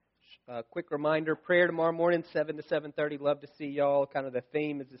Quick reminder, prayer tomorrow morning, 7 to 7:30. Love to see y'all. Kind of the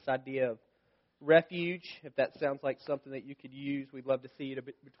theme is this idea of refuge. If that sounds like something that you could use, we'd love to see you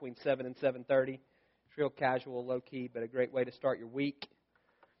between 7 and 7:30. It's real casual, low-key, but a great way to start your week.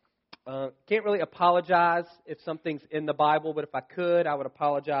 Can't really apologize if something's in the Bible, but if I could, I would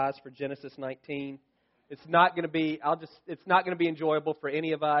apologize for Genesis 19. It's not going to be. It's not going to be enjoyable for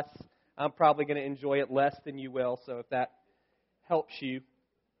any of us. I'm probably going to enjoy it less than you will. So if that helps you,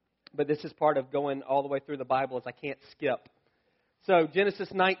 but this is part of going all the way through the Bible, as I can't skip. So Genesis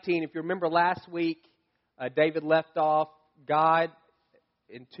 19. If you remember last week, David left off. God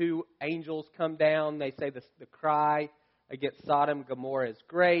and two angels come down. They say the cry against Sodom and Gomorrah is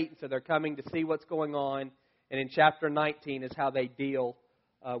great. So they're coming to see what's going on. And in chapter 19 is how they deal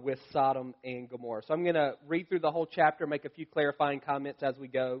with Sodom and Gomorrah. So I'm going to read through the whole chapter, make a few clarifying comments as we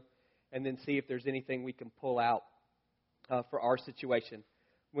go, and then see if there's anything we can pull out for our situation.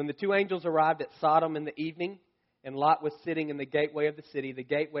 When the two angels arrived at Sodom in the evening, and Lot was sitting in the gateway of the city, the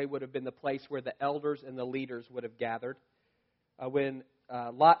gateway would have been the place where the elders and the leaders would have gathered. When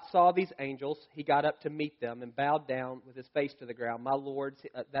Lot saw these angels, he got up to meet them and bowed down with his face to the ground. My lords,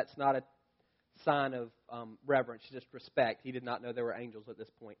 that's not a sign of reverence, just respect. He did not know there were angels at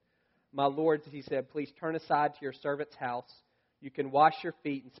this point. My lords, he said, please turn aside to your servant's house. You can wash your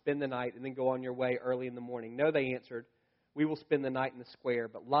feet and spend the night and then go on your way early in the morning. No, they answered, we will spend the night in the square.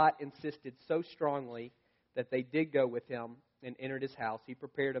 But Lot insisted so strongly that they did go with him and entered his house. He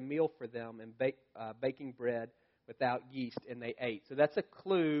prepared a meal for them and baking bread without yeast, and they ate. So that's a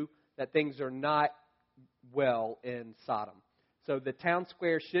clue that things are not well in Sodom. So the town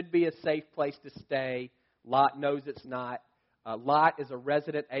square should be a safe place to stay. Lot knows it's not. Lot is a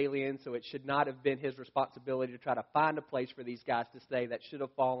resident alien, so it should not have been his responsibility to try to find a place for these guys to stay. That should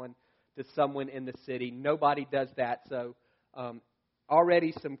have fallen to someone in the city. Nobody does that, so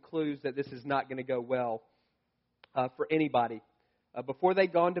already some clues that this is not going to go well for anybody. Before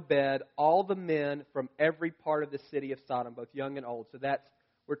they'd gone to bed, all the men from every part of the city of Sodom, both young and old, so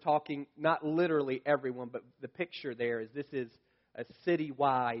we're talking not literally everyone, but the picture there is this is a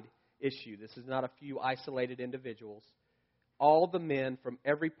citywide issue. This is not a few isolated individuals. All the men from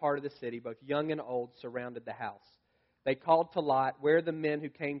every part of the city, both young and old, surrounded the house. They called to Lot, where are the men who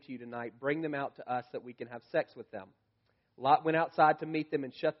came to you tonight? Bring them out to us that we can have sex with them. Lot went outside to meet them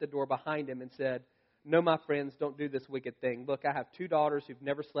and shut the door behind him and said, no, my friends, don't do this wicked thing. Look, I have two daughters who've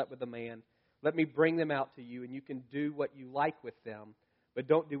never slept with a man. Let me bring them out to you, and you can do what you like with them. But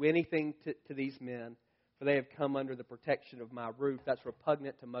don't do anything to these men, for they have come under the protection of my roof. That's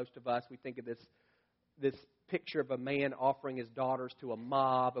repugnant to most of us. We think of this picture of a man offering his daughters to a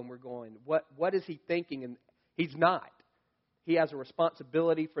mob, and we're going, what is he thinking? And he's not. He has a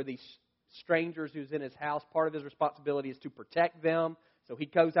responsibility for these strangers who's in his house. Part of his responsibility is to protect them. So he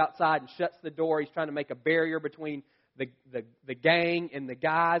goes outside and shuts the door. He's trying to make a barrier between the gang and the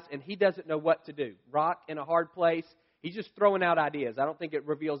guys, and he doesn't know what to do. Rock in a hard place. He's just throwing out ideas. I don't think it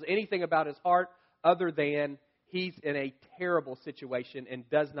reveals anything about his heart other than he's in a terrible situation and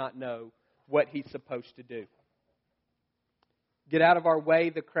does not know what he's supposed to do. Get out of our way,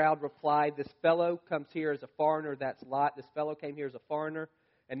 the crowd replied. This fellow comes here as a foreigner. That's Lot. This fellow came here as a foreigner,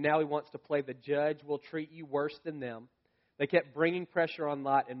 and now he wants to play the judge. We'll treat you worse than them. They kept bringing pressure on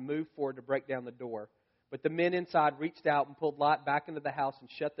Lot and moved forward to break down the door. But the men inside reached out and pulled Lot back into the house and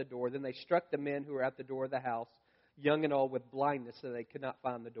shut the door. Then they struck the men who were at the door of the house, young and old, with blindness, so they could not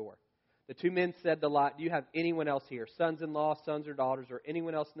find the door. The two men said to Lot, do you have anyone else here, sons-in-law, sons or daughters, or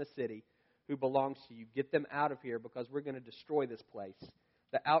anyone else in the city who belongs to you? Get them out of here, because we're going to destroy this place.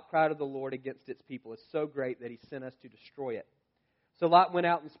 The outcry of the Lord against its people is so great that he sent us to destroy it. So Lot went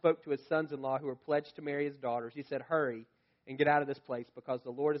out and spoke to his sons-in-law who were pledged to marry his daughters. He said, hurry and get out of this place, because the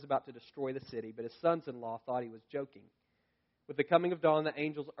Lord is about to destroy the city. But his sons-in-law thought he was joking. With the coming of dawn, the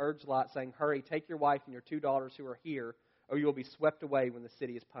angels urged Lot, saying, hurry, take your wife and your two daughters who are here, or you will be swept away when the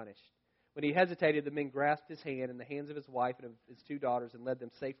city is punished. When he hesitated, the men grasped his hand and the hands of his wife and of his two daughters and led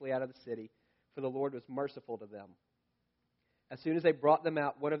them safely out of the city, for the Lord was merciful to them. As soon as they brought them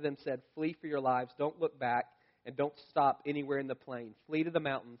out, one of them said, flee for your lives, don't look back, and don't stop anywhere in the plain. Flee to the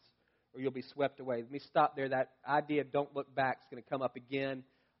mountains, or you'll be swept away. Let me stop there. That idea of don't look back is going to come up again.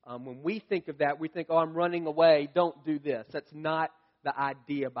 When we think of that, we think, oh, I'm running away. Don't do this. That's not the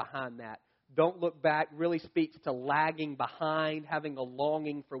idea behind that. Don't look back really speaks to lagging behind, having a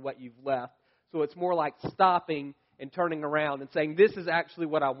longing for what you've left. So it's more like stopping and turning around and saying, this is actually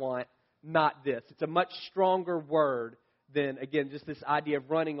what I want, not this. It's a much stronger word than, again, just this idea of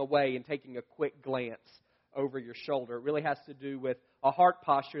running away and taking a quick glance over your shoulder. It really has to do with a heart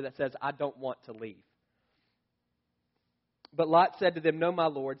posture that says, I don't want to leave. But Lot said to them, "No, my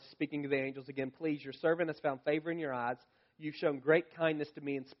lord," speaking to the angels again, "please, your servant has found favor in your eyes. You've shown great kindness to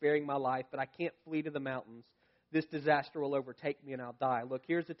me in sparing my life, but I can't flee to the mountains. This disaster will overtake me and I'll die. Look,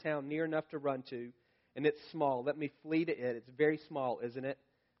 here's a town near enough to run to, and it's small. Let me flee to it. It's very small, isn't it?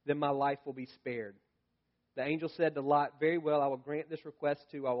 Then my life will be spared." The angel said to Lot, "Very well, I will grant this request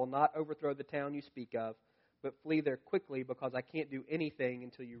too. I will not overthrow the town you speak of, but flee there quickly, because I can't do anything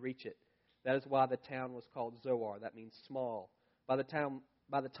until you reach it. That is why the town was called Zoar." That means small. By the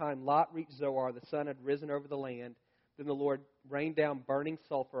time Lot reached Zoar, the sun had risen over the land. Then the Lord rained down burning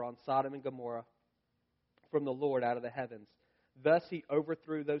sulfur on Sodom and Gomorrah from the Lord out of the heavens. Thus he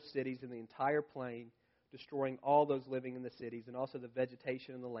overthrew those cities and the entire plain, destroying all those living in the cities and also the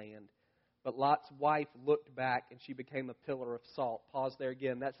vegetation in the land. But Lot's wife looked back, and she became a pillar of salt. Pause there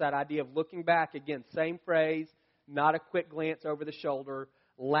again. That's that idea of looking back. Again, same phrase, not a quick glance over the shoulder,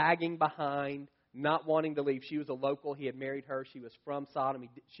 lagging behind, not wanting to leave. She was a local. He had married her. She was from Sodom.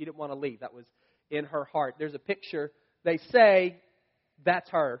 She didn't want to leave. That was in her heart. There's a picture. They say that's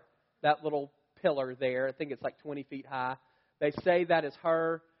her, that little pillar there. I think it's like 20 feet high. They say that is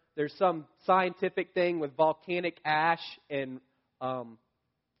her. There's some scientific thing with volcanic ash and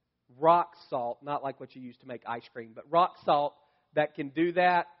rock salt, not like what you use to make ice cream, but rock salt that can do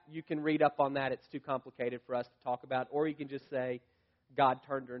that. You can read up on that. It's too complicated for us to talk about. Or you can just say God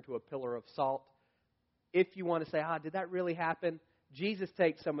turned her into a pillar of salt. If you want to say, did that really happen? Jesus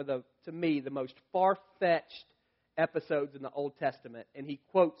takes some of to me, the most far-fetched episodes in the Old Testament, and he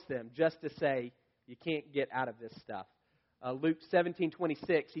quotes them just to say, you can't get out of this stuff. Luke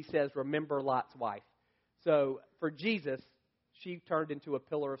 17:26, he says, "Remember Lot's wife." So for Jesus, she turned into a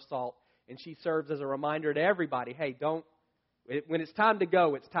pillar of salt, and she serves as a reminder to everybody, hey, when it's time to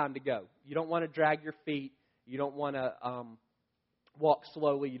go, it's time to go. You don't want to drag your feet. You don't want to walk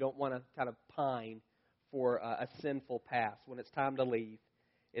slowly. You don't want to kind of pine for a sinful past. When it's time to leave,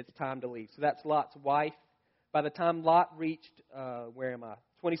 it's time to leave. So that's Lot's wife. By the time Lot reached,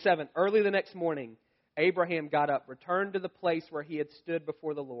 27, early the next morning, Abraham got up, returned to the place where he had stood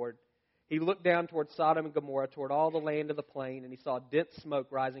before the Lord. He looked down toward Sodom and Gomorrah, toward all the land of the plain, and he saw dense smoke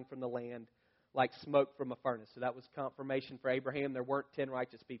rising from the land like smoke from a furnace. So that was confirmation for Abraham. There weren't 10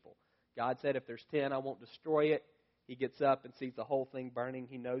 righteous people. God said, if there's 10, I won't destroy it. He gets up and sees the whole thing burning.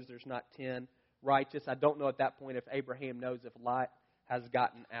 He knows there's not 10 righteous. I don't know at that point if Abraham knows if Lot has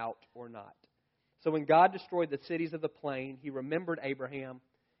gotten out or not. So when God destroyed the cities of the plain, he remembered Abraham,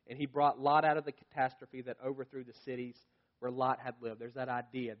 and he brought Lot out of the catastrophe that overthrew the cities where Lot had lived. There's that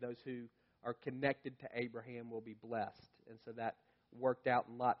idea. Those who are connected to Abraham will be blessed. And so that worked out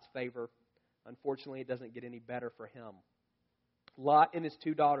in Lot's favor. Unfortunately, it doesn't get any better for him. Lot and his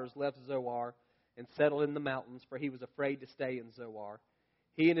 2 daughters left Zoar and settled in the mountains, for he was afraid to stay in Zoar.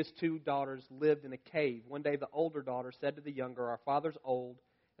 He and his 2 daughters lived in a cave. One day the older daughter said to the younger, "Our father's old,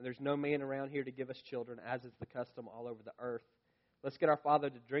 and there's no man around here to give us children, as is the custom all over the earth. Let's get our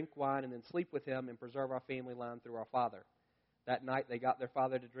father to drink wine and then sleep with him and preserve our family line through our father." That night they got their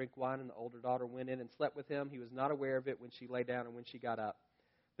father to drink wine, and the older daughter went in and slept with him. He was not aware of it when she lay down and when she got up.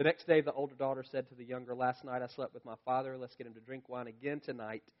 The next day the older daughter said to the younger, "Last night I slept with my father. Let's get him to drink wine again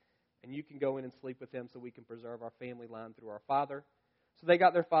tonight, and you can go in and sleep with him so we can preserve our family line through our father." So they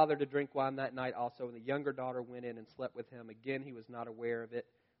got their father to drink wine that night also, and the younger daughter went in and slept with him. Again, he was not aware of it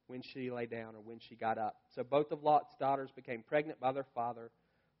when she lay down or when she got up. So both of Lot's daughters became pregnant by their father.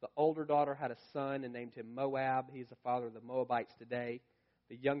 The older daughter had a son and named him Moab. He is the father of the Moabites today.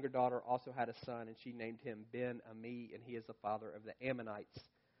 The younger daughter also had a son, and she named him Ben-Ami, and he is the father of the Ammonites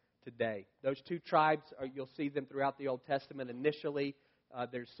today. Those 2 tribes, you'll see them throughout the Old Testament. Initially,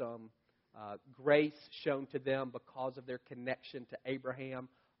 there's some grace shown to them because of their connection to Abraham.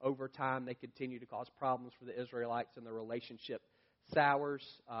 Over time, they continue to cause problems for the Israelites, and the relationship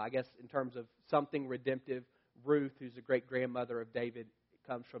sours. I guess in terms of something redemptive, Ruth, who's the great-grandmother of David,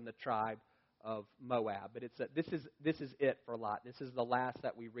 comes from the tribe of Moab. But this is it for Lot. This is the last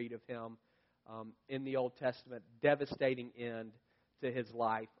that we read of him in the Old Testament. Devastating end to his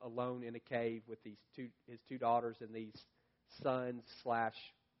life, alone in a cave with his 2 daughters and these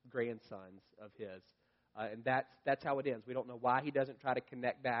sons/grandsons of his. And that's how it ends. We don't know why he doesn't try to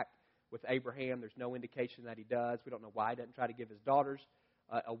connect back with Abraham. There's no indication that he does. We don't know why he doesn't try to give his daughters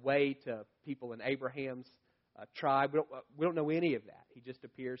away to people in Abraham's tribe. We don't know any of that. He just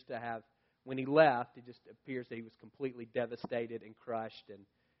appears to have, when he left, it just appears that he was completely devastated and crushed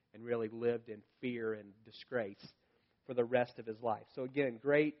and really lived in fear and disgrace for the rest of his life. So again,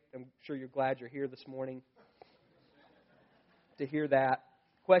 great. I'm sure you're glad you're here this morning to hear that.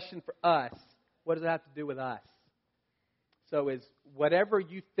 Question for us, what does that have to do with us? So is whatever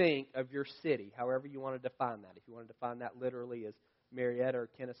you think of your city, however you want to define that. If you want to define that literally as Marietta or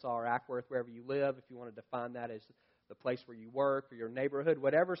Kennesaw or Ackworth, wherever you live, if you want to define that as the place where you work or your neighborhood,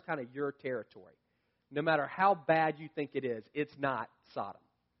 whatever's kind of your territory. No matter how bad you think it is, it's not Sodom.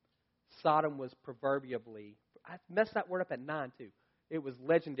 Sodom was proverbially, I messed that word up at 9 too. It was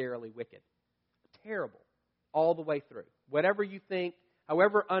legendarily wicked. Terrible. All the way through. Whatever you think,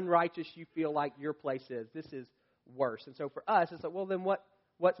 however unrighteous you feel like your place is, this is worse. And so for us, it's like, well, then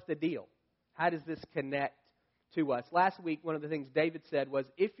what's the deal? How does this connect to us? Last week, one of the things David said was,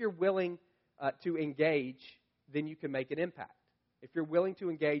 if you're willing to engage, then you can make an impact. If you're willing to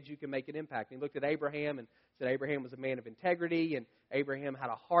engage, you can make an impact. And he looked at Abraham and said Abraham was a man of integrity, and Abraham had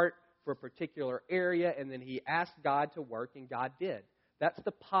a heart for a particular area, and then he asked God to work, and God did. That's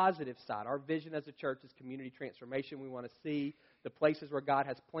the positive side. Our vision as a church is community transformation. We want to see the places where God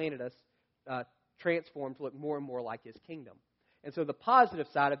has planted us transformed to look more and more like His kingdom. And so the positive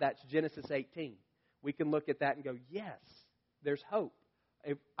side of that's Genesis 18. We can look at that and go, yes, there's hope.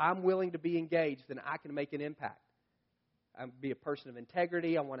 If I'm willing to be engaged, then I can make an impact. I be a person of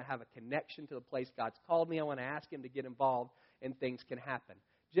integrity. I want to have a connection to the place God's called me. I want to ask Him to get involved, and things can happen.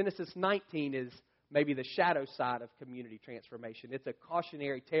 Genesis 19 is maybe the shadow side of community transformation. It's a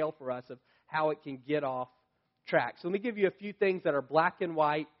cautionary tale for us of how it can get off track. So let me give you a few things that are black and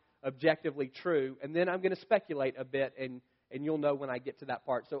white, objectively true, and then I'm going to speculate a bit, and you'll know when I get to that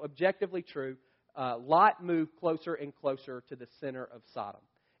part. So objectively true, Lot moved closer and closer to the center of Sodom.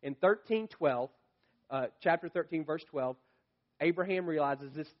 In chapter 13, verse 12, Abraham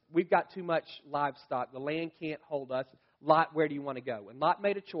realizes this: we've got too much livestock. The land can't hold us. Lot, where do you want to go? And Lot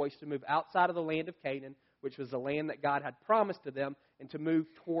made a choice to move outside of the land of Canaan, which was the land that God had promised to them, and to move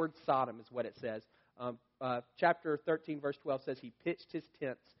towards Sodom, is what it says. Chapter 13, verse 12 says he pitched his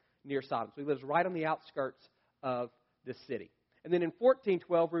tents near Sodom. So he lives right on the outskirts of the city. And then in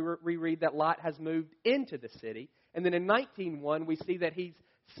 14:12, we read that Lot has moved into the city. And then in 19:1, we see that he's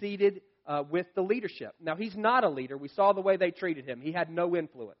seated with the leadership. Now, he's not a leader. We saw the way they treated him. He had no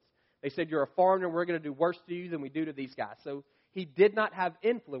influence. They said, you're a foreigner, we're going to do worse to you than we do to these guys. So he did not have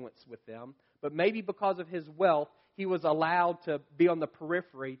influence with them, but maybe because of his wealth, he was allowed to be on the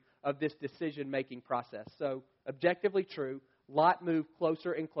periphery of this decision-making process. So, objectively true, Lot moved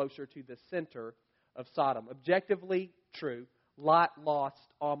closer and closer to the center of Sodom. Objectively true, Lot lost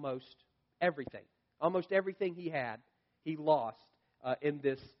almost everything. Almost everything he had, he lost in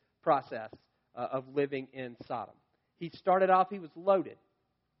this process of living in Sodom. He started off, he was loaded.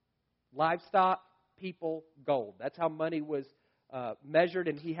 Livestock, people, gold. That's how money was measured,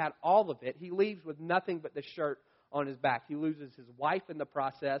 and he had all of it. He leaves with nothing but the shirt on his back. He loses his wife in the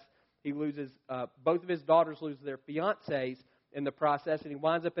process. He loses, both of his daughters lose their fiancés in the process, and he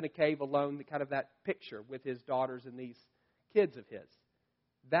winds up in a cave alone, kind of that picture with his daughters and these kids of his.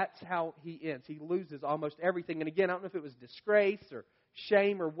 That's how he ends. He loses almost everything. And again, I don't know if it was disgrace or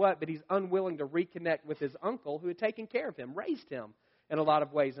shame or what, but he's unwilling to reconnect with his uncle who had taken care of him, raised him in a lot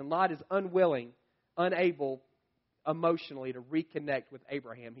of ways. And Lot is unable emotionally to reconnect with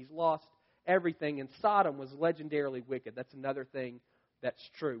Abraham. He's lost everything, and Sodom was legendarily wicked. That's another thing that's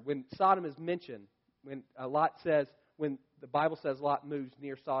true. When Sodom is mentioned, when when the Bible says Lot moves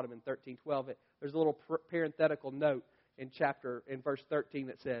near Sodom in 13:12, there's a little parenthetical note in verse 13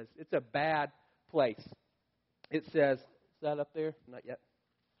 that says it's a bad place. It says, is that up there? Not yet.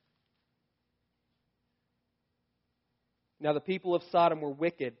 Now the people of Sodom were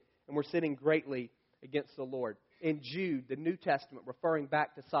wicked and were sinning greatly against the Lord. In Jude, the New Testament, referring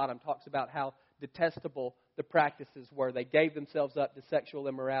back to Sodom, talks about how detestable the practices were. They gave themselves up to sexual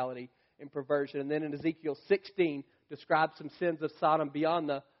immorality and perversion. And then in Ezekiel 16, describes some sins of Sodom beyond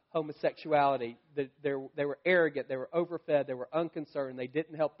the homosexuality. They were arrogant, they were overfed, they were unconcerned, they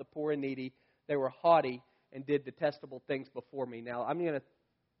didn't help the poor and needy, they were haughty and did detestable things before me. Now, I'm going to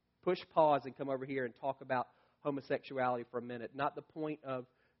push pause and come over here and talk about homosexuality for a minute. Not the point of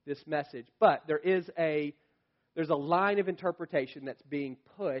this message, but there's a line of interpretation that's being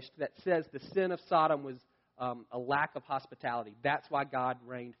pushed that says the sin of Sodom was a lack of hospitality. That's why God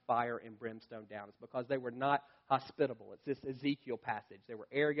rained fire and brimstone down. It's because they were not hospitable. It's this Ezekiel passage. They were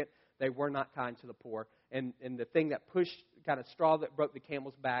arrogant. They were not kind to the poor. And the thing that pushed, kind of straw that broke the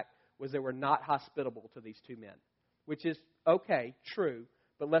camel's back, was they were not hospitable to these two men, which is okay, true.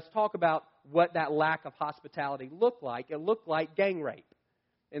 But let's talk about what that lack of hospitality looked like. It looked like gang rape.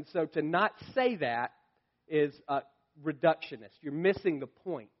 And so to not say that is reductionist. You're missing the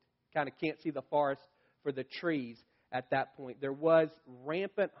point. Kind of can't see the forest for the trees at that point. There was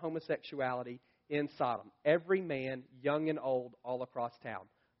rampant homosexuality in Sodom. Every man, young and old, all across town.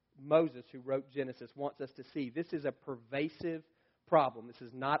 Moses, who wrote Genesis, wants us to see. This is a pervasive problem. This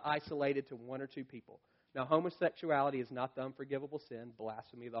is not isolated to one or two people. Now, homosexuality is not the unforgivable sin.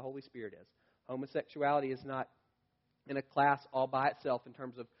 Blasphemy of the Holy Spirit is. Homosexuality is not in a class all by itself in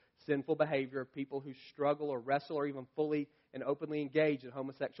terms of sinful behavior. People who struggle or wrestle or even fully and openly engage in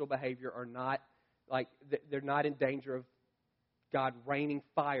homosexual behavior are not they're not in danger of God raining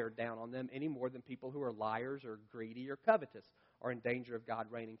fire down on them any more than people who are liars or greedy or covetous are in danger of God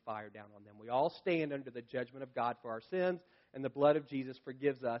raining fire down on them. We all stand under the judgment of God for our sins, and the blood of Jesus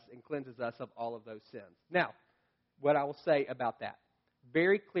forgives us and cleanses us of all of those sins. Now, what I will say about that,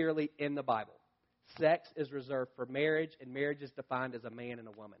 very clearly in the Bible, sex is reserved for marriage, and marriage is defined as a man and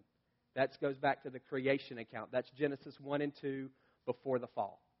a woman. That goes back to the creation account. That's Genesis 1 and 2 before the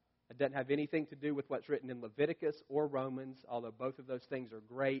fall. It doesn't have anything to do with what's written in Leviticus or Romans, although both of those things are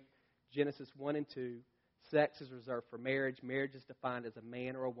great. Genesis 1 and 2, sex is reserved for marriage. Marriage is defined as a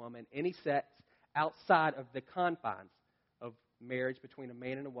man or a woman. Any sex outside of the confines of marriage between a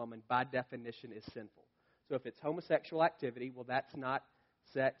man and a woman, by definition, is sinful. So if it's homosexual activity, well, that's not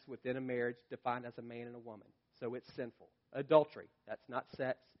sex within a marriage defined as a man and a woman. So it's sinful. Adultery, that's not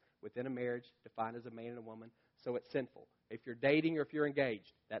sex within a marriage defined as a man and a woman. So it's sinful. If you're dating or if you're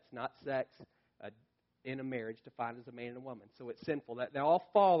engaged, that's not sex in a marriage defined as a man and a woman. So it's sinful. They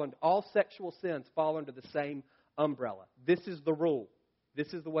all sexual sins fall under the same umbrella. This is the rule.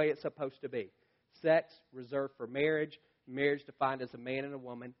 This is the way it's supposed to be. Sex reserved for marriage. Marriage defined as a man and a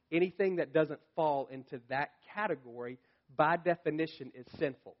woman. Anything that doesn't fall into that category, by definition, is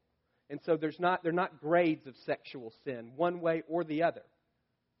sinful. And so they're not grades of sexual sin, one way or the other.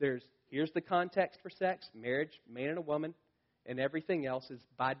 Here's the context for sex, marriage, man and a woman, and everything else is,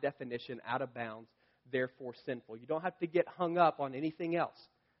 by definition, out of bounds, therefore sinful. You don't have to get hung up on anything else.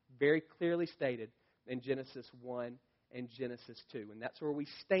 Very clearly stated in Genesis 1 and Genesis 2. And that's where we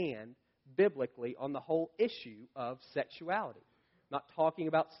stand biblically on the whole issue of sexuality. Not talking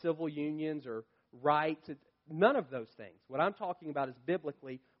about civil unions or rights, none of those things. What I'm talking about is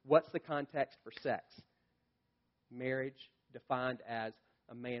biblically, what's the context for sex? Marriage defined as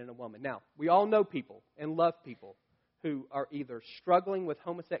a man and a woman. Now, we all know people and love people who are either struggling with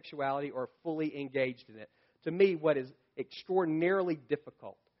homosexuality or fully engaged in it. To me, what is extraordinarily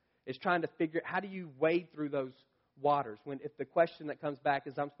difficult is trying to figure out how do you wade through those waters if the question that comes back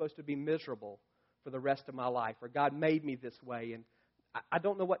is, I'm supposed to be miserable for the rest of my life, or God made me this way, and I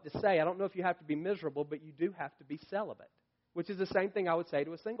don't know what to say. I don't know if you have to be miserable, but you do have to be celibate, which is the same thing I would say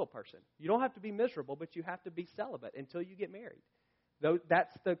to a single person. You don't have to be miserable, but you have to be celibate until you get married.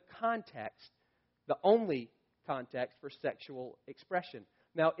 That's the context, the only context for sexual expression.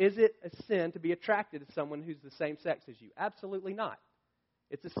 Now, is it a sin to be attracted to someone who's the same sex as you? Absolutely not.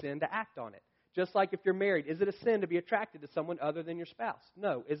 It's a sin to act on it. Just like if you're married, is it a sin to be attracted to someone other than your spouse?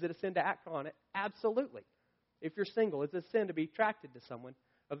 No. Is it a sin to act on it? Absolutely. If you're single, is it a sin to be attracted to someone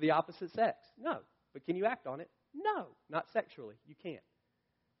of the opposite sex? No. But can you act on it? No. Not sexually. You can't.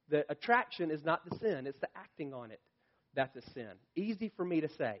 The attraction is not the sin. It's the acting on it that's a sin. Easy for me to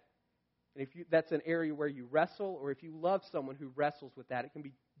say. And if that's an area where you wrestle, or if you love someone who wrestles with that, it can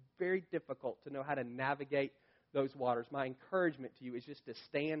be very difficult to know how to navigate those waters. My encouragement to you is just to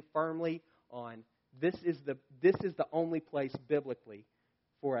stand firmly on this is the only place biblically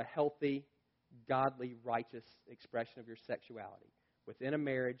for a healthy, godly, righteous expression of your sexuality. Within a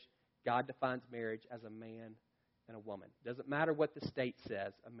marriage, God defines marriage as a man and a woman. It doesn't matter what the state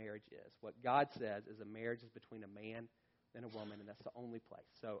says a marriage is. What God says is a marriage is between a man and a woman, and that's the only place.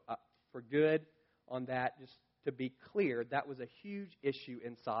 So for good on that, just to be clear, that was a huge issue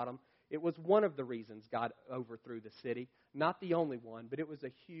in Sodom. It was one of the reasons God overthrew the city. Not the only one, but it was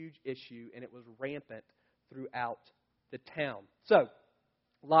a huge issue, and it was rampant throughout the town. So,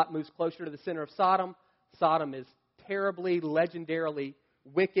 Lot moves closer to the center of Sodom. Sodom is terribly, legendarily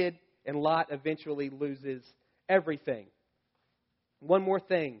wicked, and Lot eventually loses everything. One more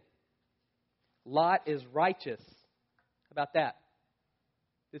thing. Lot is righteous. How about that?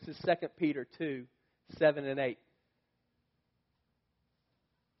 This is 2 Peter 2, 7 and 8.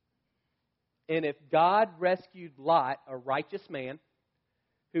 And if God rescued Lot, a righteous man,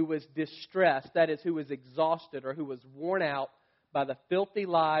 who was distressed, that is, who was exhausted or who was worn out by the filthy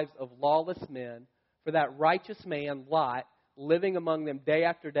lives of lawless men, for that righteous man, Lot, living among them day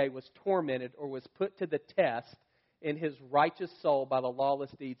after day, was tormented or was put to the test in his righteous soul by the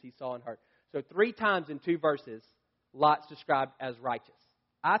lawless deeds he saw and heard. So 3 times in 2 verses, Lot's described as righteous.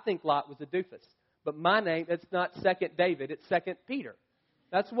 I think Lot was a doofus. But my name, it's not 2 David, it's 2 Peter.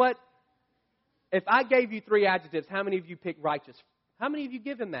 That's what, if I gave you 3 adjectives, how many of you pick righteous? How many of you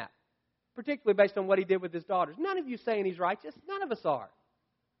give him that? Particularly based on what he did with his daughters. None of you saying he's righteous. None of us are.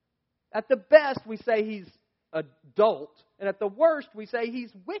 At the best, we say he's adult, and at the worst, we say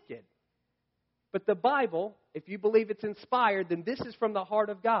he's wicked. But the Bible, if you believe it's inspired, then this is from the heart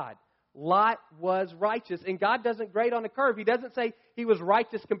of God. Lot was righteous, and God doesn't grade on a curve. He doesn't say he was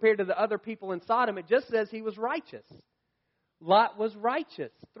righteous compared to the other people in Sodom. It just says he was righteous. Lot was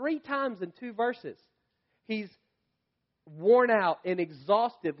righteous 3 times in 2 verses. He's worn out and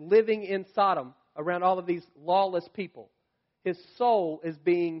exhausted living in Sodom around all of these lawless people. His soul is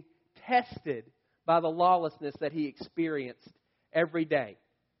being tested by the lawlessness that he experienced every day.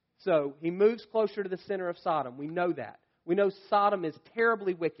 So he moves closer to the center of Sodom. We know that. We know Sodom is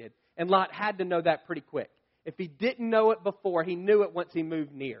terribly wicked, and Lot had to know that pretty quick. If he didn't know it before, he knew it once he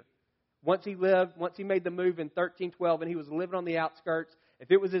moved near. Once he made the move in 1312 and he was living on the outskirts, if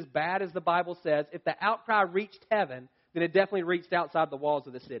it was as bad as the Bible says, if the outcry reached heaven, then it definitely reached outside the walls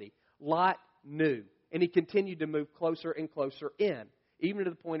of the city. Lot knew, and he continued to move closer and closer in, even to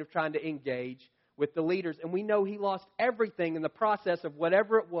the point of trying to engage with the leaders. And we know he lost everything in the process of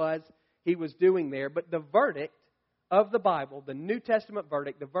whatever it was he was doing there. But the verdict of the Bible, the New Testament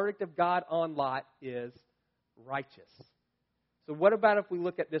verdict, the verdict of God on Lot is righteous. So what about if we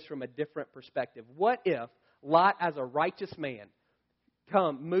look at this from a different perspective? What if Lot, as a righteous man,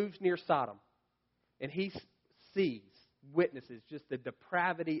 moves near Sodom, and he witnesses just the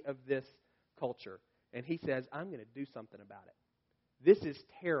depravity of this culture, and he says, I'm going to do something about it. This is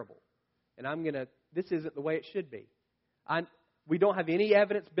terrible, and this isn't the way it should be. We don't have any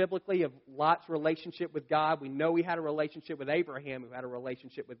evidence biblically of Lot's relationship with God. We know he had a relationship with Abraham, who had a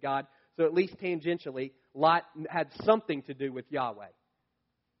relationship with God. So at least tangentially, Lot had something to do with Yahweh.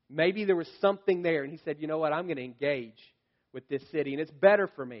 Maybe there was something there, and he said, you know what, I'm going to engage with this city, and it's better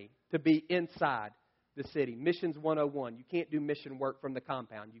for me to be inside the city. Missions 101. You can't do mission work from the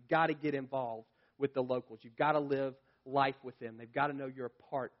compound. You've got to get involved with the locals. You've got to live life with them. They've got to know you're a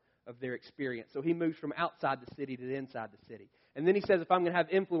part of their experience. So he moves from outside the city to inside the city. And then he says, if I'm going to have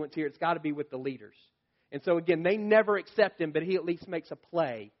influence here, it's got to be with the leaders. And so again, they never accept him, but he at least makes a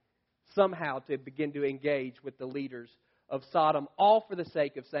play somehow to begin to engage with the leaders of Sodom, all for the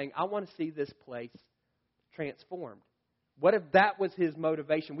sake of saying, I want to see this place transformed. What if that was his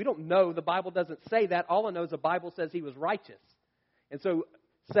motivation? We don't know. The Bible doesn't say that. All I know is the Bible says he was righteous. And so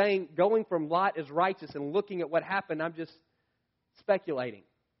going from Lot as righteous and looking at what happened, I'm just speculating.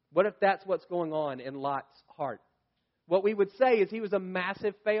 What if that's what's going on in Lot's heart? What we would say is he was a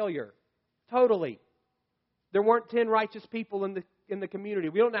massive failure. Totally. There weren't 10 righteous people in the community.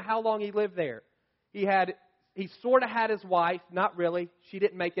 We don't know how long he lived there. He sort of had his wife. Not really. She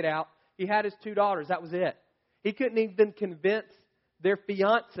didn't make it out. He had his 2 daughters. That was it. He couldn't even convince their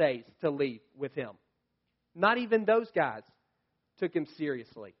fiancés to leave with him. Not even those guys took him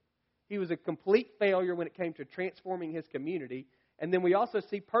seriously. He was a complete failure when it came to transforming his community. And then we also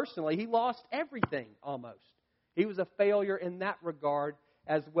see personally, he lost everything almost. He was a failure in that regard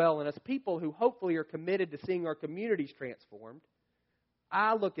as well. And as people who hopefully are committed to seeing our communities transformed,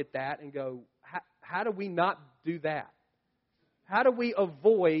 I look at that and go, how do we not do that? How do we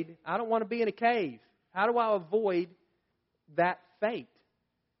avoid, I don't want to be in a cave. How do I avoid that fate?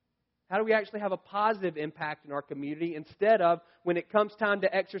 How do we actually have a positive impact in our community instead of, when it comes time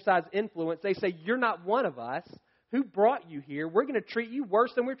to exercise influence, they say, you're not one of us. Who brought you here? We're going to treat you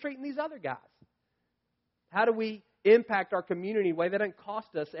worse than we're treating these other guys. How do we impact our community in a way that doesn't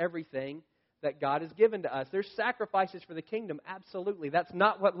cost us everything that God has given to us? There's sacrifices for the kingdom, absolutely. That's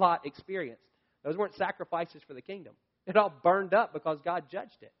not what Lot experienced. Those weren't sacrifices for the kingdom. It all burned up because God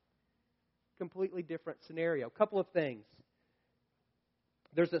judged it. Completely different scenario. A couple of things.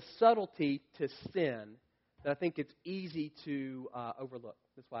 There's a subtlety to sin that I think it's easy to overlook.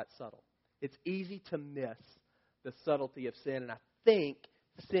 That's why it's subtle. It's easy to miss the subtlety of sin, and I think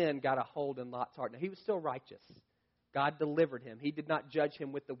sin got a hold in Lot's heart. Now, he was still righteous. God delivered him. He did not judge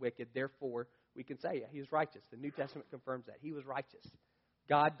him with the wicked. Therefore, we can say, yeah, he was righteous. The New Testament confirms that. He was righteous.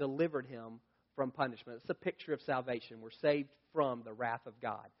 God delivered him from punishment. It's a picture of salvation. We're saved from the wrath of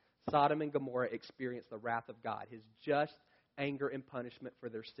God. Sodom and Gomorrah experienced the wrath of God, his just anger and punishment for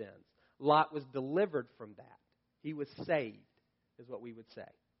their sins. Lot was delivered from that. He was saved, is what we would say,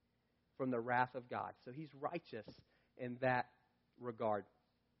 from the wrath of God. So he's righteous in that regard.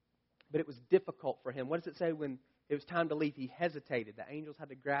 But it was difficult for him. What does it say when it was time to leave? He hesitated. The angels had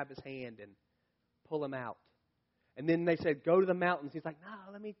to grab his hand and pull him out. And then they said, go to the mountains. He's like,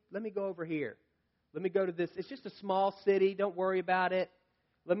 no, let me go over here. Let me go to this. It's just a small city. Don't worry about it.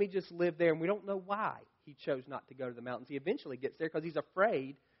 Let me just live there. And we don't know why he chose not to go to the mountains. He eventually gets there because he's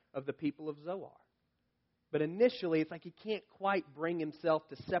afraid of the people of Zoar. But initially, it's like he can't quite bring himself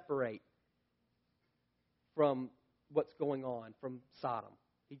to separate from what's going on, from Sodom.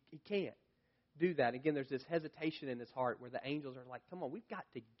 He can't do that. Again, there's this hesitation in his heart where the angels are like, come on, we've got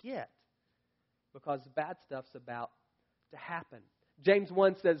to get, because bad stuff's about to happen. James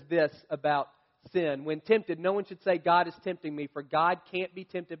 1 says this about sin. When tempted, no one should say, God is tempting me, for God can't be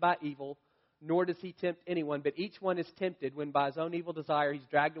tempted by evil, nor does he tempt anyone. But each one is tempted when by his own evil desire he's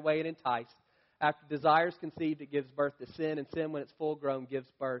dragged away and enticed. After desire is conceived, it gives birth to sin, and sin, when it's full grown, gives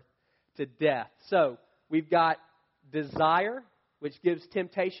birth to death. So we've got desire, which gives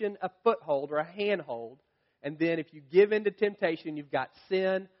temptation a foothold or a handhold. And then if you give in to temptation, you've got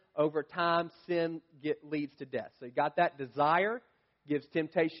sin. Over time, sin leads to death. So you got that. Desire gives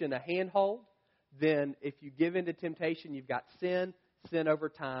temptation a handhold. Then if you give in to temptation, you've got sin. Sin over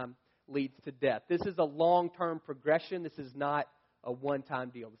time leads to death. This is a long-term progression. This is not a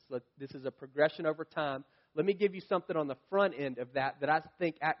one-time deal. This is a progression over time. Let me give you something on the front end of that I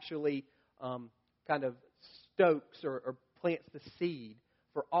think actually kind of stokes or plants the seed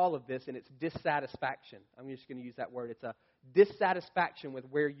for all of this, and it's dissatisfaction. I'm just going to use that word. It's a dissatisfaction with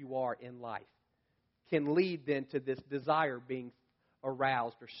where you are in life can lead then to this desire being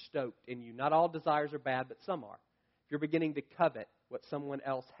aroused or stoked in you. Not all desires are bad, but some are. If you're beginning to covet what someone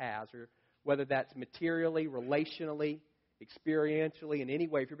else has, or whether that's materially, relationally, experientially, in any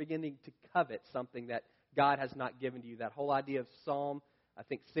way, if you're beginning to covet something that God has not given to you, that whole idea of Psalm, I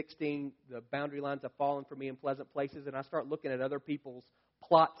think 16, the boundary lines have fallen for me in pleasant places, and I start looking at other people's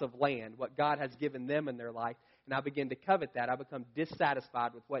plots of land, what God has given them in their life, and I begin to covet that. I become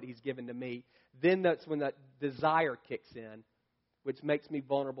dissatisfied with what he's given to me. Then that's when that desire kicks in, which makes me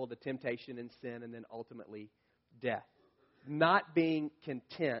vulnerable to temptation and sin, and then ultimately death. Not being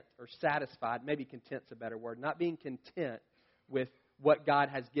content or satisfied, maybe content's a better word, not being content with what God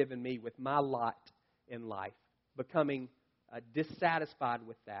has given me, with my lot in life, becoming dissatisfied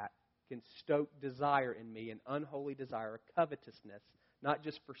with that can stoke desire in me, an unholy desire, a covetousness, not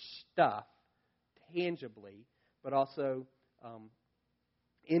just for stuff, tangibly, but also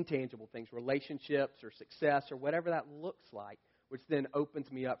intangible things, relationships or success or whatever that looks like, which then opens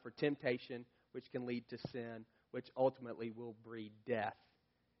me up for temptation, which can lead to sin, which ultimately will breed death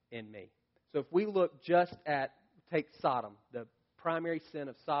in me. So if we look just at, take Sodom, the primary sin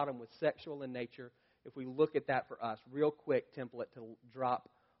of Sodom was sexual in nature. If we look at that for us, real quick template to drop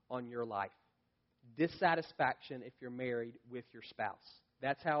on your life. Dissatisfaction if you're married with your spouse.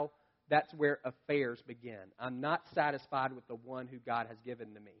 That's where affairs begin. I'm not satisfied with the one who God has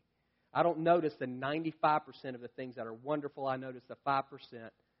given to me. I don't notice the 95% of the things that are wonderful. I notice the 5%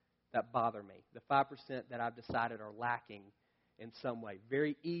 that bother me. The 5% that I've decided are lacking in some way.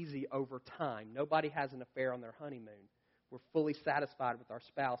 Very easy over time. Nobody has an affair on their honeymoon. We're fully satisfied with our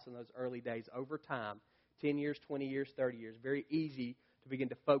spouse in those early days. Over time, 10 years, 20 years, 30 years, very easy to begin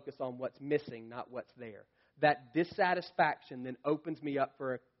to focus on what's missing, not what's there. That dissatisfaction then opens me up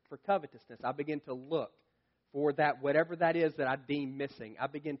for covetousness. I begin to look for that, whatever that is that I deem missing. I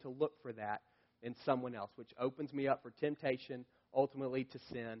begin to look for that in someone else, which opens me up for temptation, ultimately to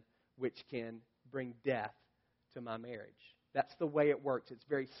sin, which can bring death to my marriage. That's the way it works. It's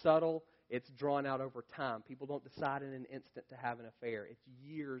very subtle. It's drawn out over time. People don't decide in an instant to have an affair. It's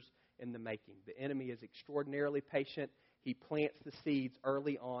years in the making. The enemy is extraordinarily patient. He plants the seeds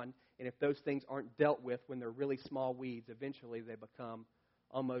early on, and if those things aren't dealt with when they're really small weeds, eventually they become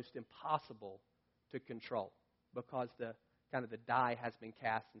almost impossible to control because the die has been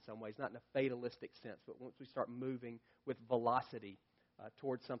cast in some ways, not in a fatalistic sense, but once we start moving with velocity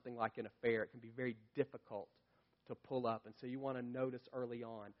towards something like an affair, it can be very difficult to pull up. And so you want to notice early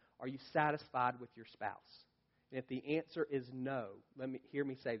on, are you satisfied with your spouse? And if the answer is no, hear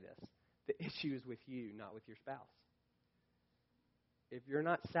me say this. The issue is with you, not with your spouse. If you're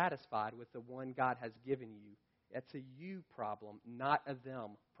not satisfied with the one God has given you, that's a you problem, not a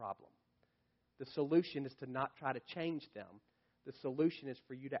them problem. The solution is to not try to change them. The solution is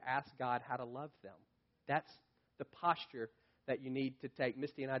for you to ask God how to love them. That's the posture that you need to take.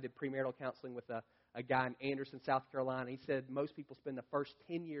 Misty and I did premarital counseling with a guy in Anderson, South Carolina. He said most people spend the first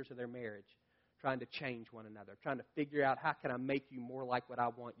 10 years of their marriage trying to change one another, trying to figure out how can I make you more like what I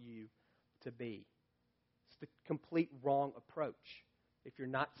want you to be. It's the complete wrong approach. If you're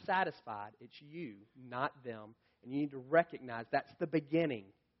not satisfied, it's you, not them. And you need to recognize that's the beginning.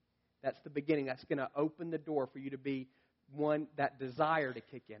 That's the beginning. That's going to open the door for you to be one, that desire to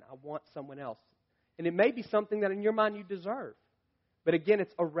kick in. I want someone else. And it may be something that in your mind you deserve. But again,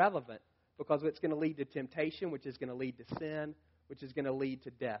 it's irrelevant because it's going to lead to temptation, which is going to lead to sin, which is going to lead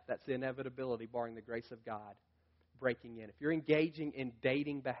to death. That's the inevitability, barring the grace of God breaking in. If you're engaging in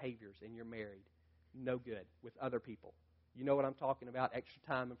dating behaviors and you're married, no good with other people. You know what I'm talking about, extra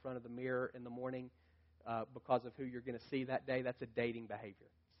time in front of the mirror in the morning. because of who you're going to see that day, that's a dating behavior.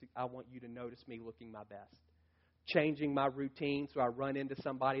 I want you to notice me looking my best. Changing my routine so I run into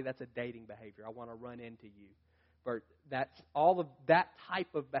somebody, that's a dating behavior. I want to run into you. But that's all of that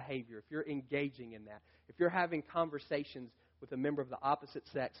type of behavior. If you're engaging in that, if you're having conversations with a member of the opposite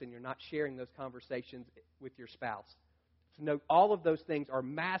sex and you're not sharing those conversations with your spouse, all of those things are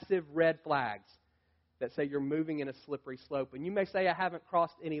massive red flags that say you're moving in a slippery slope. And you may say, I haven't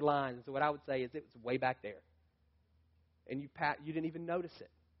crossed any lines. So what I would say is it was way back there. And you didn't even notice it.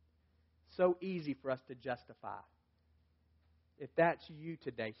 So easy for us to justify. If that's you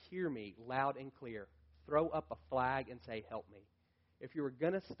today, hear me loud and clear. Throw up a flag and say, help me. If you were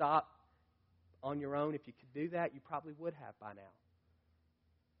going to stop on your own, if you could do that, you probably would have by now.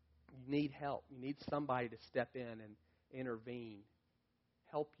 You need help. You need somebody to step in and intervene,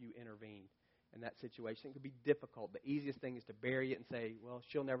 help you intervene in that situation. It could be difficult. The easiest thing is to bury it and say, well,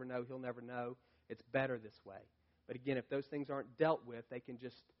 she'll never know, he'll never know. It's better this way. But again, if those things aren't dealt with, they can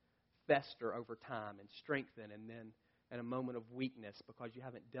just fester over time and strengthen, and then in a moment of weakness, because you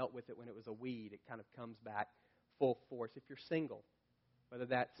haven't dealt with it when it was a weed, it kind of comes back full force. If you're single, whether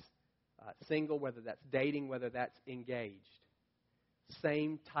that's whether that's dating, whether that's engaged,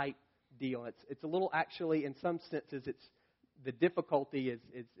 same type deal. It's a little, actually, in some senses, the difficulty is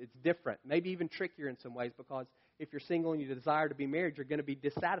different, maybe even trickier in some ways, because if you're single and you desire to be married, you're going to be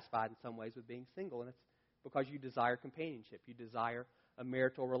dissatisfied in some ways with being single, and it's because you desire companionship, you desire a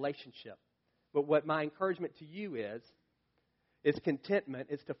marital relationship. But what my encouragement to you is contentment,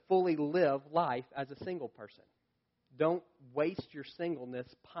 is to fully live life as a single person. Don't waste your singleness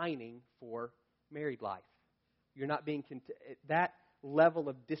pining for married life. You're not being content. That level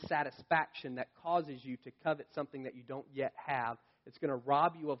of dissatisfaction that causes you to covet something that you don't yet have, it's going to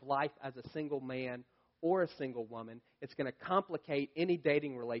rob you of life as a single man or a single woman. It's going to complicate any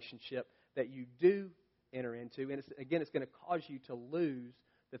dating relationship that you do enter into. And it's going to cause you to lose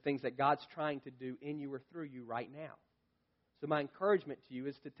the things that God's trying to do in you or through you right now. So my encouragement to you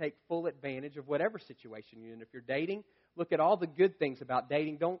is to take full advantage of whatever situation you're in. If you're dating, look at all the good things about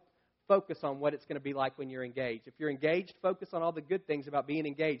dating. Don't focus on what it's going to be like when you're engaged. If you're engaged, focus on all the good things about being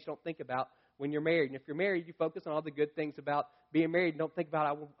engaged. Don't think about when you're married. And if you're married, you focus on all the good things about being married. Don't think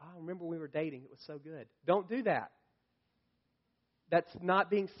about, I remember when we were dating. It was so good. Don't do that. That's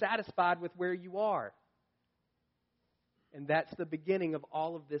not being satisfied with where you are. And that's the beginning of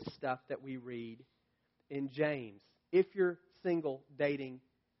all of this stuff that we read in James. If you're single, dating,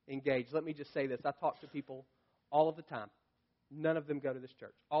 engaged, let me just say this. I talk to people all of the time. None of them go to this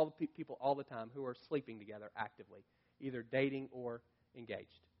church. All the people all the time who are sleeping together actively, either dating or engaged.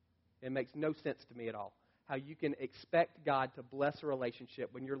 It makes no sense to me at all how you can expect God to bless a relationship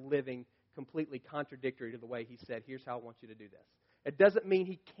when you're living completely contradictory to the way He said, here's how I want you to do this. It doesn't mean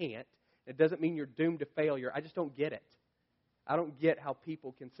He can't. It doesn't mean you're doomed to failure. I just don't get it. I don't get how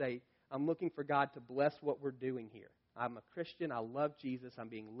people can say, I'm looking for God to bless what we're doing here. I'm a Christian. I love Jesus. I'm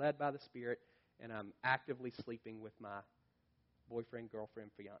being led by the Spirit, and I'm actively sleeping with my boyfriend,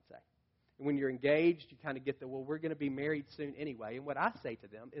 girlfriend, fiance. And when you're engaged, you kind of get we're going to be married soon anyway. And what I say to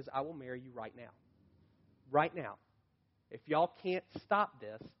them is, I will marry you right now. Right now. If y'all can't stop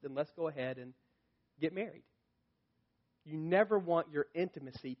this, then let's go ahead and get married. You never want your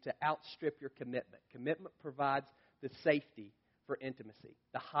intimacy to outstrip your commitment. Commitment provides the safety for intimacy.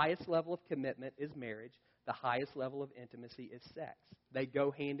 The highest level of commitment is marriage. The highest level of intimacy is sex. They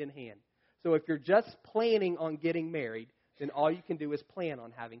go hand in hand. So if you're just planning on getting married, then all you can do is plan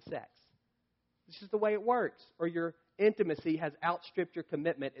on having sex. This is the way it works. Or your intimacy has outstripped your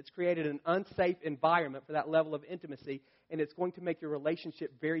commitment. It's created an unsafe environment for that level of intimacy, and it's going to make your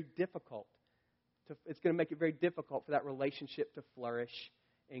relationship very difficult. It's going to make it very difficult for that relationship to flourish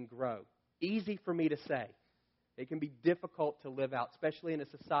and grow. Easy for me to say. It can be difficult to live out, especially in a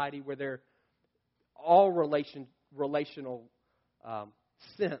society where all relational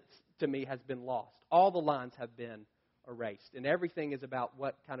sense to me has been lost. All the lines have been erased, and everything is about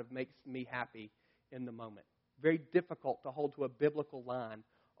what kind of makes me happy in the moment. Very difficult to hold to a biblical line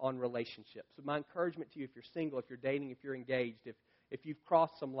on relationships. So my encouragement to you, if you're single, if you're dating, if you're engaged, if you've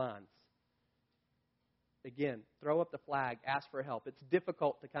crossed some lines, again, throw up the flag, ask for help. It's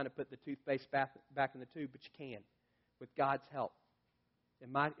difficult to kind of put the toothpaste back in the tube, but you can with God's help.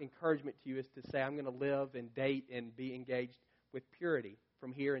 And my encouragement to you is to say, I'm going to live and date and be engaged with purity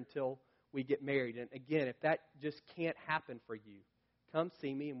from here until we get married. And again, if that just can't happen for you, come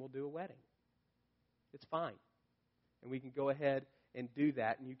see me and we'll do a wedding. It's fine. And we can go ahead and do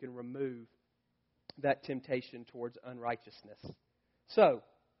that, and you can remove that temptation towards unrighteousness. So,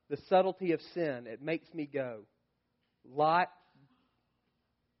 the subtlety of sin, it makes me go.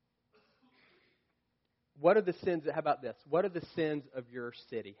 What are the sins? How about this? What are the sins of your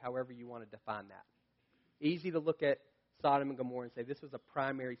city, however you want to define that? Easy to look at Sodom and Gomorrah and say this was a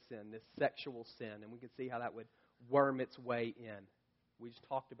primary sin, this sexual sin, and we can see how that would worm its way in. We just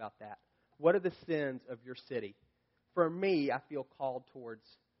talked about that. What are the sins of your city? For me, I feel called towards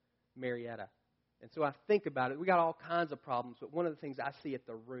Marietta. And so I think about it. We got all kinds of problems, but one of the things I see at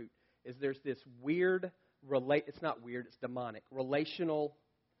the root is there's this weird, it's not weird, it's demonic, relational,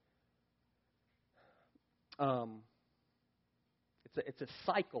 it's a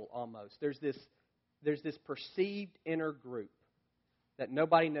cycle almost. There's this perceived inner group that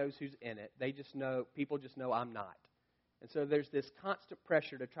nobody knows who's in it. People just know I'm not. And so there's this constant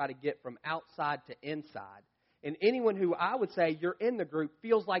pressure to try to get from outside to inside. And anyone who I would say you're in the group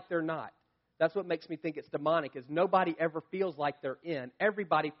feels like they're not. That's what makes me think it's demonic, is nobody ever feels like they're in.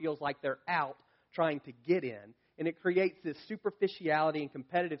 Everybody feels like they're out trying to get in. And it creates this superficiality and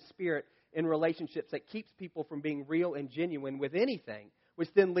competitive spirit in relationships that keeps people from being real and genuine with anything, which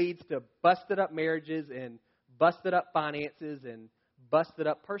then leads to busted up marriages and busted up finances and busted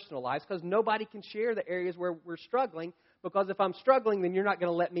up personal lives, because nobody can share the areas where we're struggling, because if I'm struggling, then you're not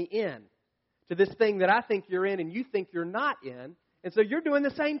going to let me in to this thing that I think you're in and you think you're not in. And so you're doing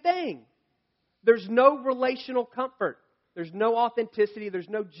the same thing. There's no relational comfort. There's no authenticity. There's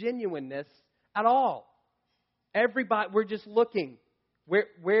no genuineness at all. Everybody, we're just looking.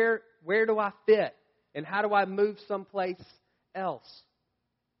 Where do I fit? And how do I move someplace else?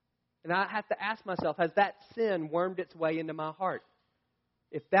 And I have to ask myself, has that sin wormed its way into my heart?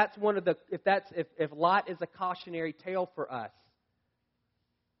 If Lot is a cautionary tale for us,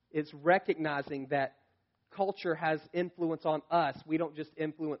 it's recognizing that culture has influence on us. We don't just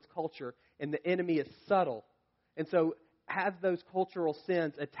influence culture, and the enemy is subtle. And so have those cultural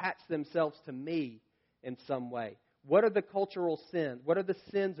sins attach themselves to me in some way? What are the cultural sins? What are the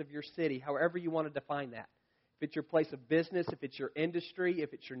sins of your city, however you want to define that? If it's your place of business, if it's your industry,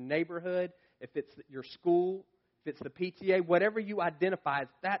 if it's your neighborhood, if it's your school, if it's the PTA, whatever you identify as,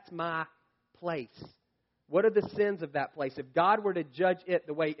 that's my place. What are the sins of that place? If God were to judge it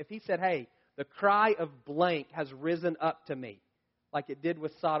the way, if He said, hey, the cry of blank has risen up to me, like it did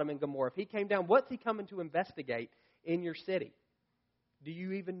with Sodom and Gomorrah. If He came down, what's He coming to investigate in your city? Do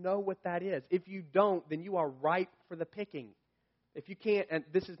you even know what that is? If you don't, then you are ripe for the picking. If you can't, and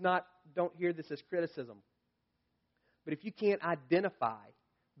this is not, don't hear this as criticism, but if you can't identify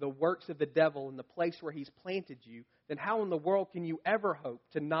the works of the devil in the place where he's planted you, then how in the world can you ever hope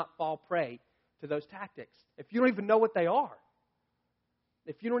to not fall prey to those tactics? If you don't even know what they are.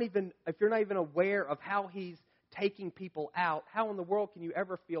 If you're not even aware of how he's taking people out, how in the world can you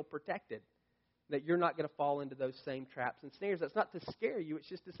ever feel protected that you're not going to fall into those same traps and snares? That's not to scare you. It's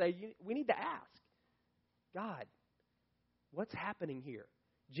just to say we need to ask, God, what's happening here?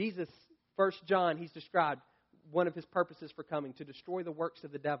 Jesus, 1 John, He's described one of His purposes for coming, to destroy the works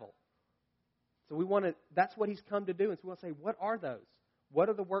of the devil. So that's what He's come to do. And so we want to say, what are those? What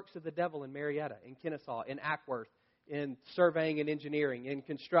are the works of the devil in Marietta, in Kennesaw, in Ackworth, in surveying and engineering, in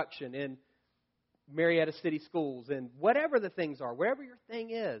construction, in Marietta City Schools, and whatever the things are, wherever your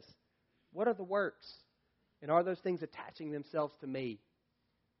thing is, what are the works? And are those things attaching themselves to me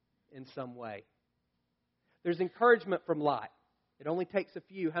in some way? There's encouragement from Lot. It only takes a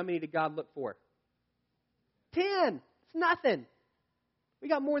few. How many did God look for? 10. It's nothing. We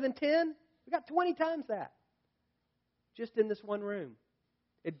got more than 10. We got 20 times that. Just in this one room.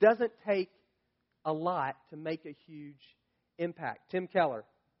 It doesn't take a lot to make a huge impact. Tim Keller,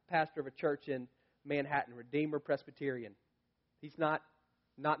 pastor of a church in Manhattan, Redeemer Presbyterian. He's not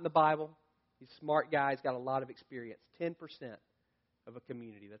in the Bible. He's a smart guy. He's got a lot of experience. 10% of a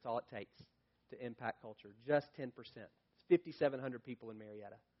community. That's all it takes to impact culture. Just 10%. It's 5,700 people in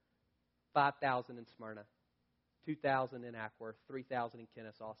Marietta. 5,000 in Smyrna. 2,000 in Ackworth. 3,000 in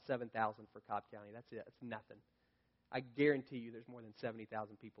Kennesaw. 7,000 for Cobb County. That's it. It's nothing. I guarantee you there's more than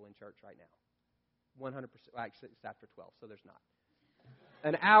 70,000 people in church right now. 100%. Well, actually, it's after 12, so there's not.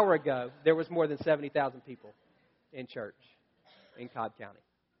 An hour ago, there was more than 70,000 people in church in Cobb County.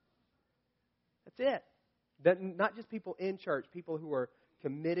 That's it. Not just people in church, people who are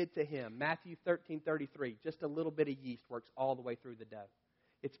committed to Him. Matthew 13:33, just a little bit of yeast works all the way through the dough.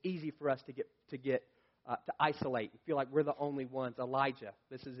 It's easy for us to isolate and feel like we're the only ones. Elijah,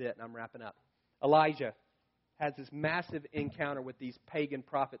 this is it, and I'm wrapping up. Elijah has this massive encounter with these pagan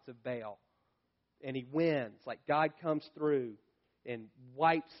prophets of Baal, and he wins. Like God comes through and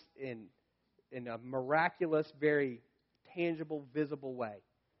wipes in a miraculous, very tangible, visible way.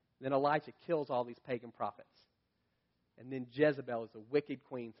 Then Elijah kills all these pagan prophets. And then Jezebel, as a wicked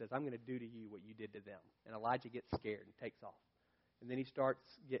queen, says, I'm going to do to you what you did to them. And Elijah gets scared and takes off. And then he starts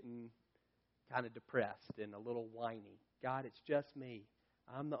getting kind of depressed and a little whiny. God, it's just me.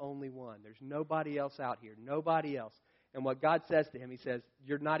 I'm the only one. There's nobody else out here. Nobody else. And what God says to him, he says,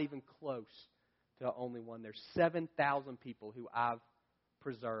 you're not even close to the only one. There's 7,000 people who I've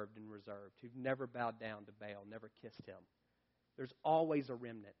preserved and reserved, who've never bowed down to Baal, never kissed him. There's always a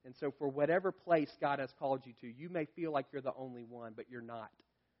remnant. And so for whatever place God has called you to, you may feel like you're the only one, but you're not.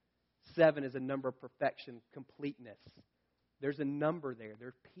 7 is a number of perfection, completeness. There's a number there. There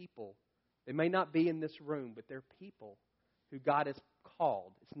are people. They may not be in this room, but they're people who God has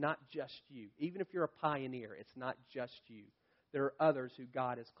called. It's not just you. Even if you're a pioneer, it's not just you. There are others who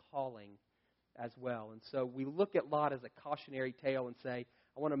God is calling as well. And so we look at Lot as a cautionary tale and say,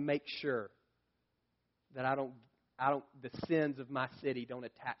 I want to make sure that the sins of my city don't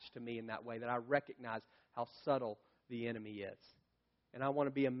attach to me in that way, that I recognize how subtle the enemy is. And I want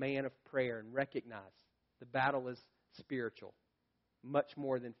to be a man of prayer and recognize the battle is spiritual, much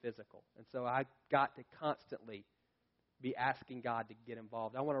more than physical. And so I've got to constantly be asking God to get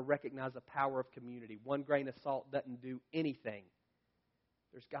involved. I want to recognize the power of community. One grain of salt doesn't do anything.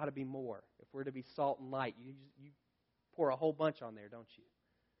 There's got to be more. If we're to be salt and light, you pour a whole bunch on there, don't you?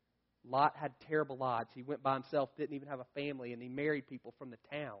 Lot had terrible odds. He went by himself, didn't even have a family, and he married people from the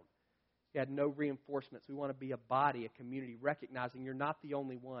town. He had no reinforcements. We want to be a body, a community, recognizing you're not the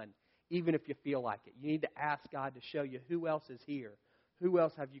only one, even if you feel like it. You need to ask God to show you who else is here. Who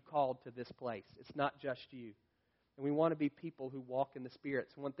else have you called to this place? It's not just you. And we want to be people who walk in the Spirit.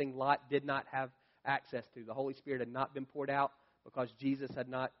 It's one thing Lot did not have access to. The Holy Spirit had not been poured out because Jesus had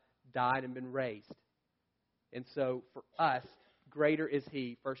not died and been raised. And so for us, greater is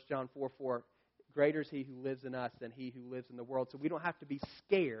He, 1 John 4:4, greater is He who lives in us than he who lives in the world. So we don't have to be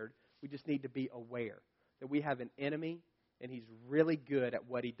scared. We just need to be aware that we have an enemy, and he's really good at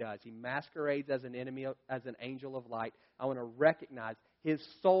what he does. He masquerades as an enemy, as an angel of light. I want to recognize his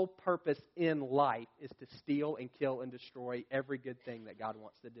sole purpose in life is to steal and kill and destroy every good thing that God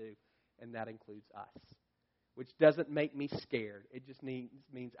wants to do, and that includes us, which doesn't make me scared. It just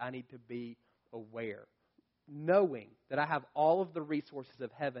means I need to be aware, knowing that I have all of the resources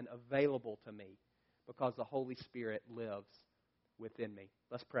of heaven available to me because the Holy Spirit lives within me.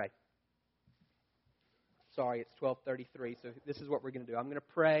 Let's pray. Sorry, it's 12:33, so this is what we're going to do. I'm going to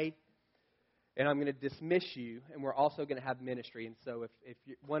pray, and I'm going to dismiss you, and we're also going to have ministry. And so if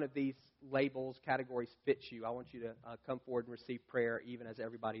one of these labels, categories fits you, I want you to come forward and receive prayer even as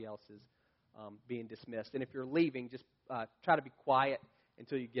everybody else is being dismissed. And if you're leaving, just try to be quiet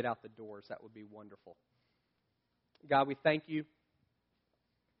until you get out the doors. That would be wonderful. God, we thank you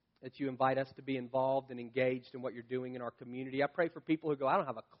that you invite us to be involved and engaged in what you're doing in our community. I pray for people who go, I don't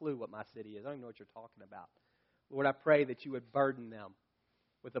have a clue what my city is. I don't even know what you're talking about. Lord, I pray that you would burden them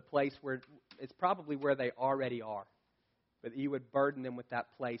with a place where it's probably where they already are, but you would burden them with that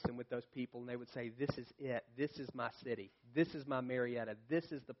place and with those people, and they would say, this is it. This is my city. This is my Marietta. This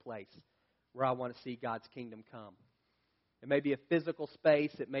is the place where I want to see God's kingdom come. It may be a physical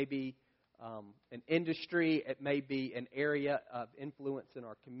space. It may be an industry. It may be an area of influence in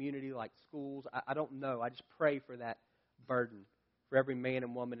our community like schools. I don't know. I just pray for that burden for every man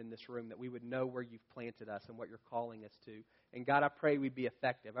and woman in this room, that we would know where you've planted us and what you're calling us to. And God, I pray we'd be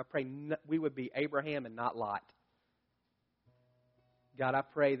effective. I pray we would be Abraham and not Lot. God, I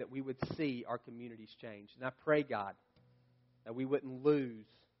pray that we would see our communities change. And I pray, God, that we wouldn't lose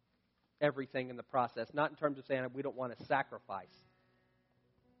everything in the process. Not in terms of saying we don't want to sacrifice,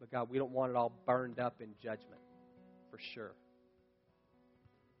 but God, we don't want it all burned up in judgment, for sure.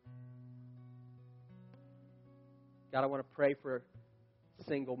 God, I want to pray for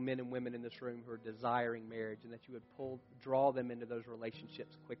single men and women in this room who are desiring marriage, and that you would draw them into those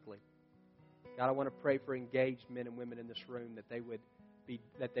relationships quickly. God, I want to pray for engaged men and women in this room, that they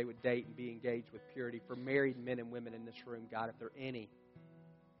would date and be engaged with purity. For married men and women in this room, God, if there are any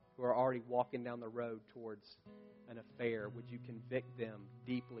who are already walking down the road towards an affair, would you convict them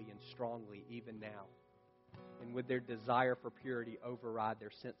deeply and strongly even now? And would their desire for purity override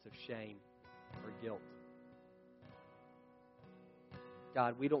their sense of shame or guilt?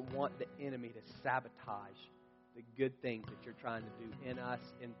 God, we don't want the enemy to sabotage the good things that you're trying to do in us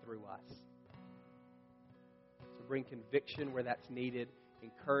and through us. So bring conviction where that's needed,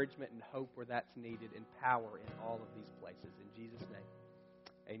 encouragement and hope where that's needed, and power in all of these places. In Jesus'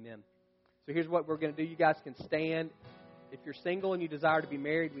 name, amen. So here's what we're going to do. You guys can stand. If you're single and you desire to be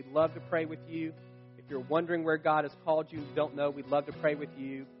married, we'd love to pray with you. If you're wondering where God has called you and don't know, we'd love to pray with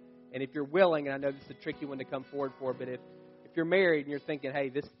you. And if you're willing, and I know this is a tricky one to come forward for, but if you're married and you're thinking, hey,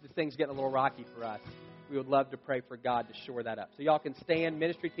 this thing's getting a little rocky for us, we would love to pray for God to shore that up. So y'all can stand.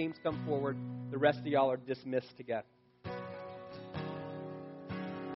 Ministry teams come forward. The rest of y'all are dismissed together.